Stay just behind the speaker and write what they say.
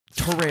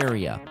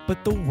Terraria,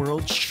 but the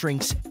world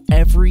shrinks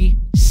every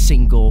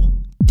single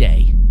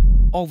day.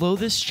 Although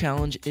this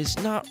challenge is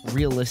not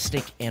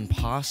realistic and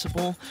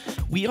possible,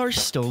 we are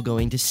still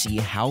going to see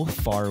how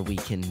far we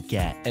can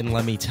get. And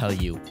let me tell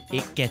you,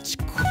 it gets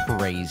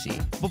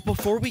crazy. But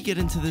before we get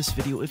into this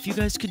video, if you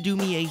guys could do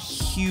me a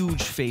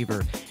huge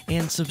favor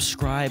and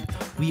subscribe,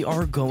 we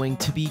are going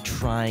to be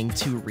trying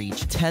to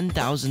reach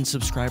 10,000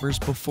 subscribers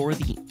before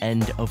the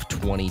end of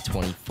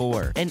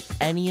 2024. And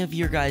any of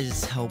your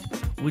guys' help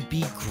would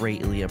be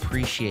greatly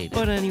appreciated.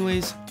 But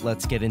anyways,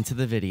 let's get into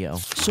the video.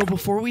 So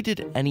before we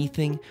did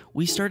anything,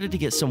 we started to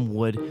get some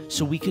wood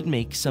so we could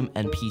make some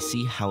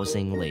NPC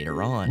housing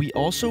later on. We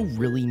also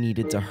really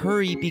needed to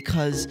hurry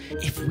because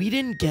if we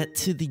didn't get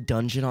to the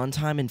dungeon on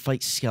time and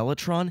fight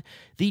Skeletron,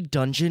 the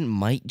dungeon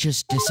might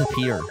just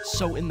disappear.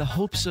 So in the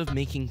hopes of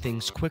making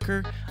things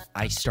quicker,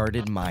 I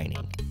started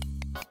mining.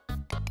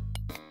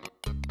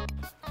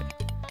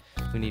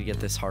 We need to get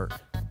this heart.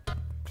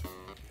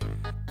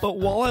 But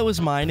while I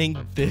was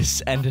mining,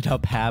 this ended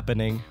up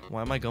happening.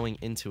 Why am I going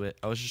into it?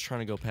 I was just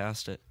trying to go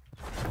past it.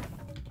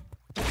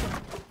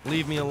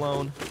 Leave me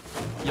alone.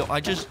 Yo, Did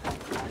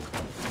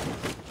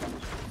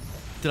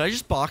I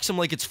just box him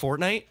like it's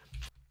Fortnite?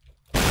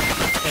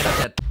 And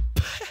I'm dead.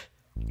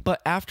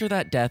 But after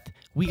that death,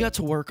 we got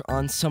to work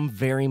on some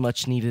very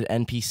much needed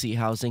NPC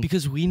housing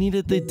because we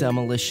needed the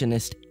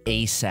demolitionist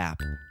ASAP.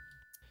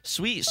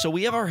 Sweet, so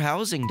we have our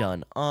housing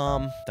done.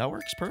 That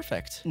works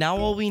perfect. Now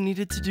all we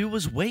needed to do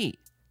was wait.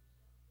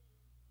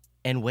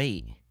 And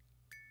wait.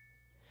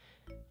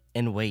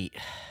 And wait.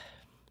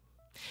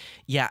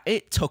 Yeah,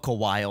 it took a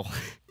while.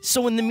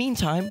 So in the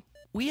meantime,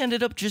 we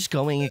ended up just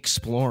going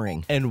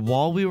exploring. And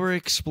while we were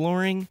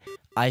exploring,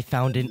 I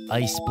found an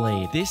ice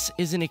blade. This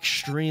is an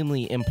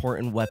extremely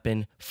important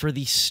weapon for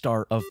the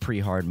start of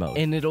pre-hard mode,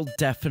 and it'll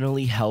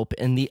definitely help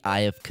in the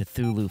Eye of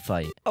Cthulhu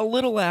fight. A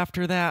little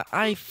after that,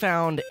 I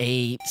found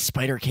a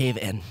spider cave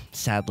and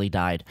sadly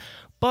died.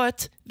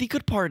 But the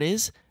good part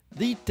is,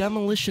 the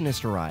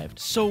demolitionist arrived,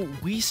 so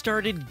we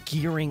started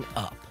gearing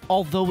up.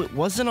 Although it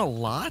wasn't a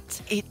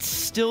lot, it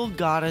still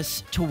got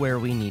us to where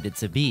we needed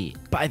to be.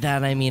 By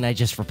that I mean I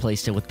just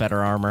replaced it with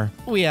better armor.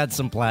 We had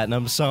some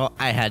platinum, so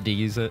I had to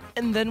use it.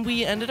 And then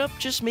we ended up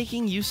just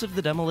making use of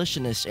the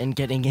demolitionist and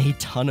getting a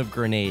ton of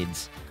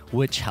grenades,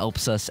 which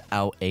helps us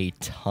out a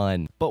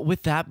ton. But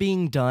with that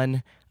being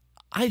done,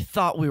 I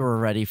thought we were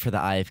ready for the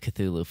Eye of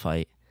Cthulhu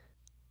fight.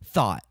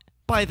 Thought.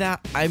 By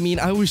that, I mean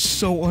I was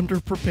so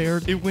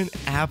underprepared. It went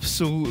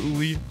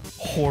absolutely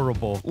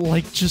horrible.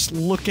 Like, just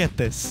look at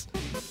this.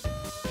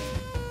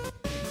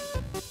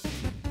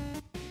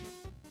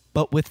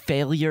 But with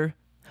failure,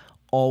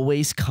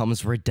 always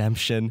comes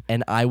redemption,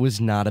 and I was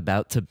not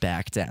about to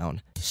back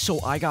down. So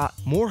I got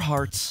more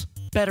hearts,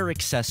 better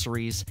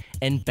accessories,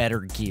 and better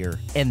gear.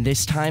 And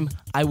this time,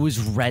 I was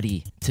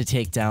ready to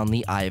take down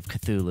the Eye of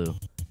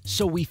Cthulhu.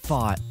 So we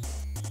fought,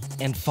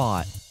 and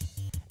fought,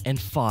 and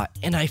fought,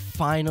 and I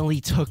finally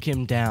took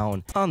him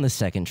down. On the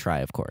second try,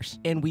 of course.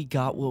 And we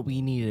got what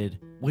we needed,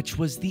 which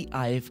was the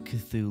Eye of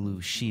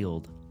Cthulhu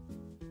shield.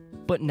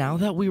 But now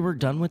that we were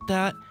done with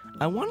that,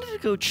 I wanted to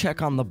go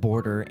check on the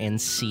border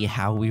and see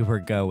how we were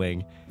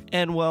going.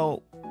 And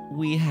well,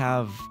 we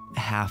have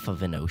half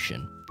of an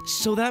ocean.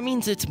 So that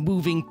means it's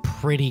moving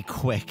pretty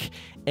quick,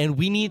 and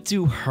we need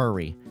to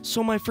hurry.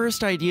 So my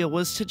first idea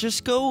was to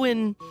just go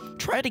and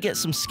try to get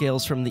some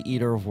scales from the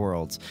Eater of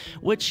Worlds,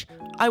 which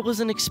I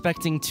wasn't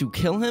expecting to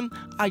kill him,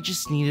 I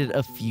just needed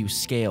a few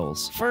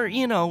scales for,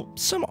 you know,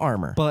 some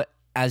armor. But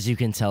as you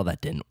can tell,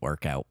 that didn't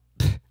work out.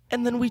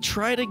 And then we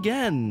tried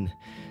again,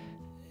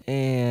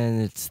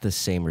 and it's the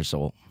same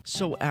result.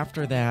 So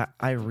after that,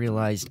 I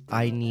realized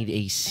I need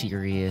a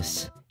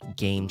serious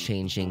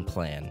game-changing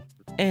plan.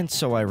 And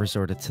so I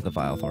resorted to the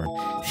Vile Thorn.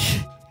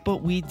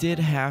 But we did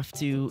have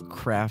to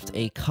craft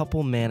a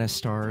couple mana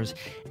stars,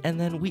 and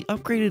then we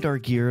upgraded our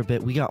gear a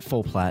bit. We got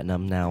full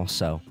platinum now,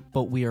 so.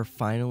 But we are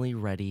finally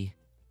ready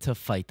to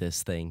fight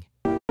this thing.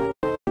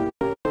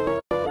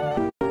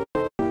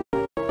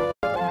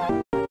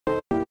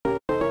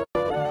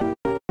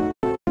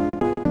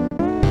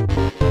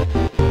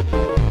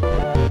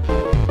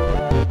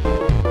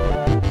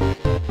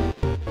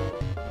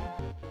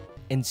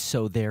 And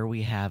so there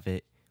we have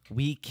it.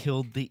 We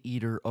killed the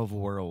Eater of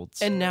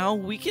Worlds. And now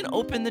we can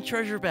open the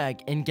treasure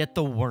bag and get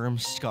the worm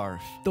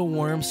scarf. The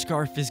worm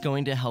scarf is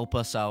going to help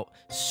us out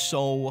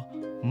so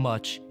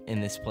much in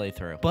this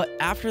playthrough. But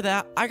after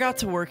that, I got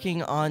to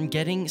working on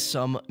getting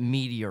some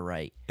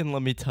meteorite. And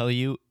let me tell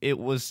you, it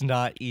was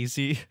not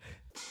easy.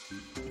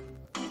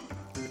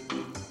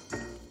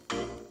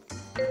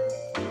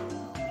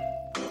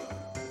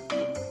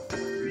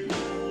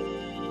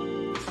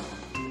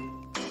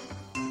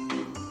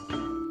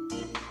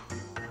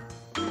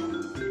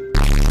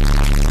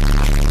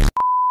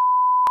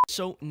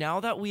 So now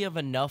that we have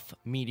enough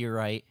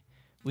meteorite,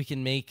 we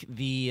can make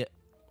the,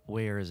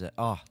 where is it?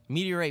 Oh,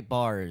 meteorite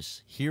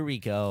bars. Here we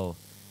go.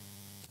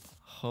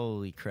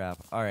 Holy crap.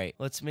 All right,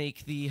 let's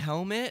make the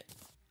helmet,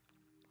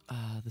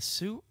 the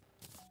suit,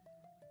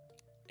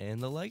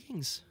 and the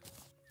leggings.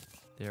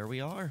 There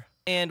we are.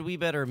 And we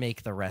better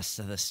make the rest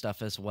of this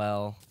stuff as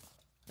well.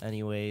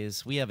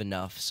 Anyways, we have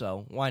enough,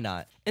 so why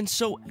not? And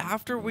so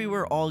after we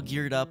were all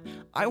geared up,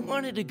 I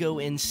wanted to go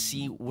and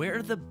see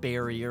where the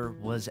barrier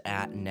was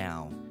at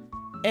now.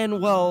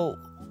 And well,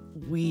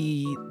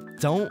 we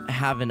don't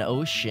have an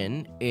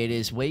ocean. It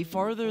is way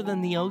farther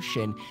than the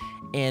ocean,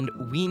 and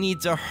we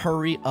need to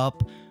hurry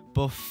up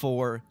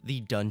before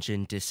the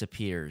dungeon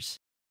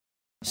disappears.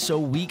 So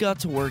we got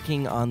to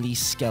working on the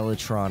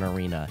Skeletron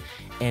arena,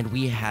 and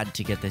we had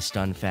to get this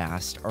done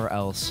fast, or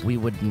else we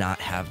would not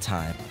have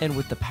time. And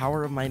with the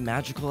power of my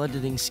magical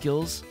editing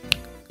skills,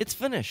 it's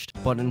finished.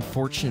 But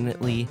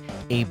unfortunately,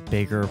 a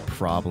bigger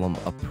problem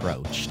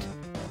approached,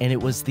 and it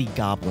was the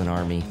Goblin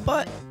army.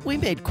 But we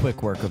made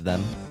quick work of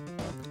them.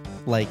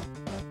 Like,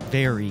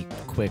 very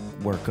quick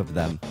work of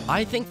them.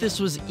 I think this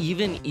was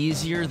even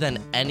easier than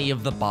any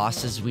of the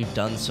bosses we've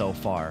done so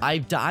far. I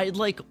died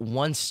like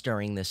once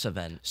during this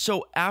event.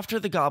 So after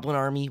the Goblin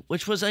army,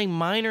 which was a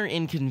minor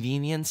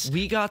inconvenience,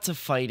 we got to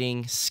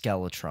fighting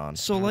Skeletron.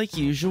 So like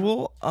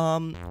usual,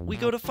 we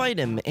go to fight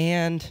him,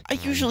 and I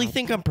usually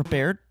think I'm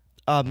prepared.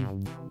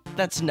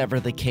 That's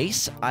never the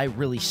case. I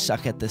really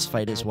suck at this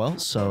fight as well,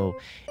 so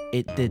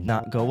it did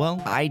not go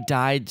well. I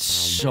died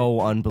so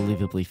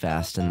unbelievably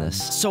fast in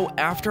this. So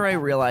after I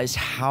realized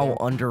how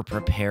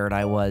underprepared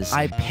I was,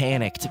 I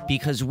panicked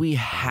because we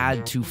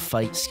had to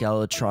fight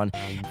Skeletron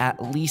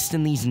at least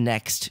in these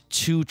next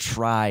 2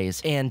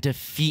 tries and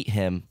defeat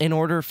him in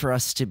order for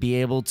us to be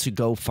able to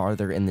go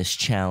farther in this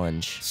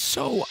challenge.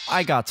 So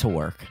I got to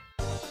work.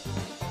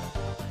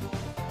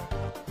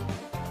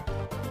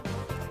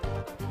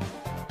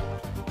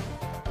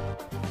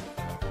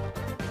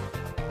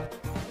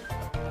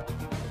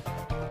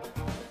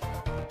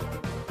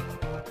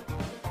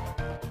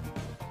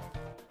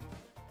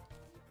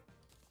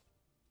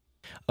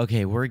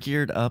 Okay, we're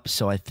geared up,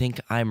 so I think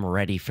I'm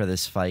ready for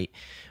this fight.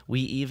 We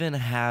even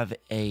have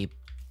a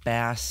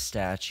bass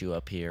statue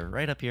up here,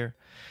 right up here.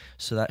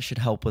 So that should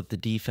help with the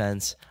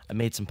defense. I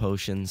made some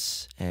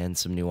potions and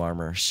some new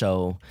armor.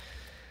 So,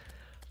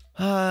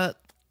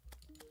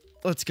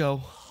 let's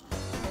go.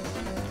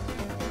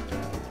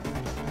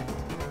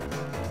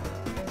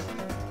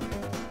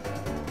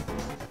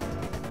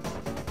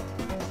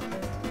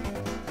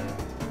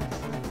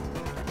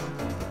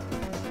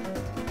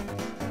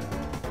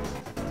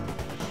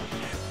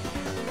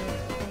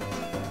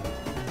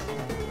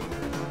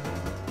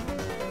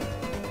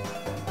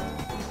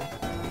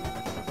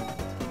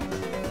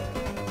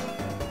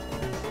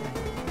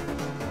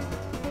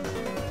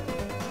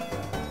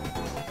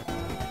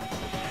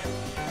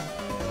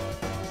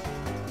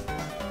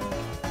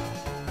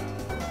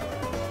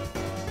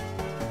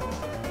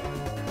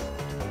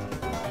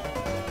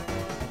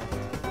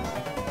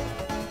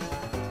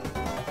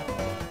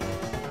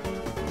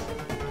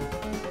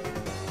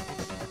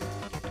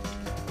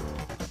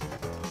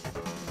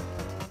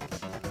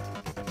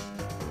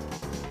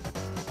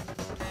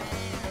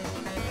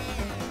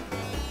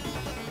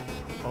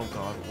 Oh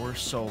god, we're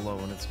so low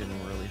and it's getting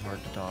really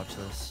hard to dodge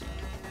this.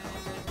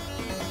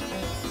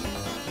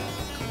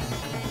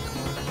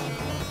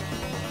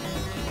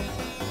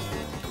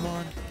 Come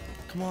on,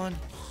 come on,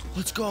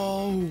 let's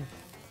go!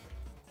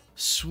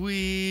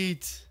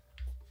 Sweet!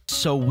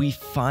 So we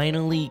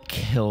finally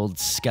killed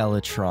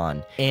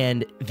Skeletron,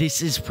 and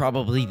this is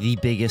probably the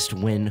biggest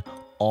win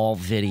all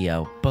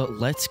video. But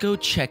let's go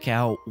check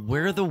out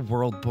where the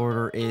world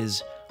border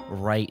is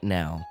right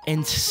now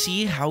and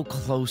see how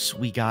close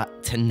we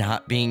got to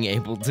not being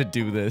able to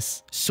do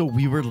this. So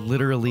we were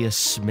literally a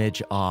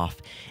smidge off.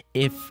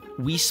 If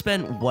we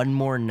spent one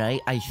more night,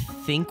 I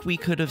think we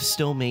could have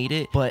still made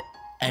it, but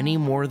any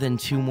more than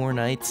 2 more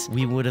nights,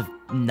 we would have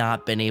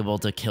not been able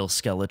to kill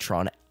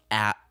Skeletron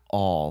at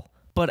all.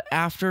 But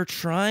after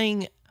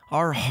trying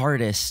our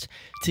hardest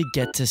to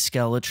get to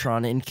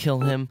Skeletron and kill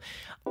him,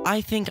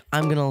 I think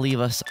I'm gonna leave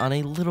us on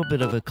a little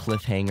bit of a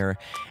cliffhanger,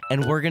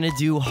 and we're gonna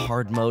do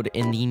hard mode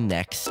in the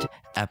next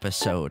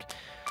episode.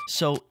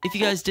 So if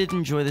you guys did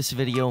enjoy this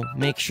video,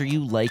 make sure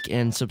you like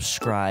and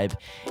subscribe,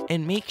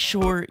 and make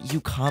sure you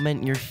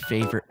comment your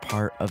favorite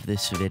part of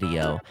this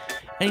video.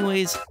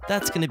 Anyways,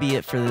 that's gonna be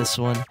it for this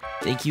one.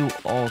 Thank you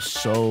all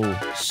so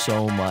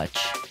much.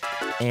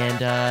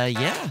 And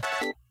yeah,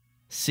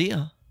 see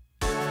ya.